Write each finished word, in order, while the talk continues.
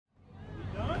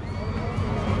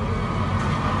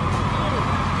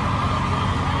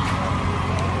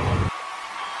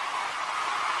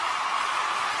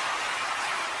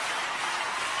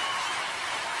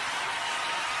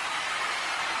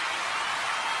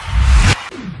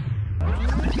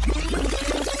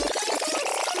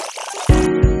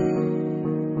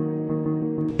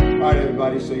Alright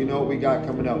everybody, so you know what we got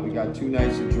coming up. We got 2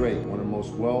 nights of Drake, one of the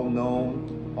most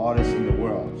well-known artists in the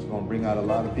world. It's going to bring out a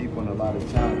lot of people and a lot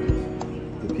of challenges.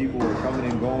 The people are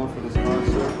coming and going for this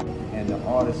concert, and the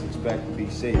artists expect to be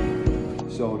safe.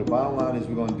 So the bottom line is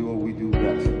we're going to do what we do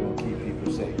best. We're going to keep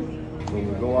people safe.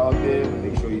 When we go out there,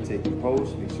 make sure you take your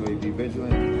posts, make sure you be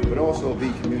vigilant, but also be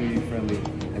community friendly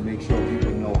and make sure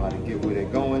people know how to get where they're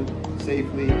going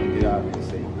safely and get out of there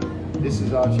safely. This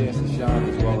is our chance to shine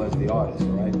as well as the artists,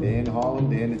 all right? They're in Harlem,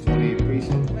 they're in the 28th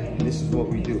precinct, and this is what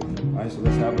we do. All right, so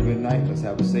let's have a good night, let's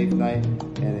have a safe night,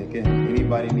 and again,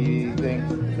 anybody need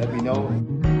anything, let me know.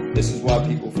 This is why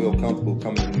people feel comfortable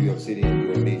coming to New York City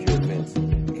and doing major events,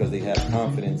 because they have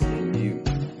confidence in you.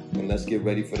 And let's get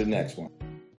ready for the next one.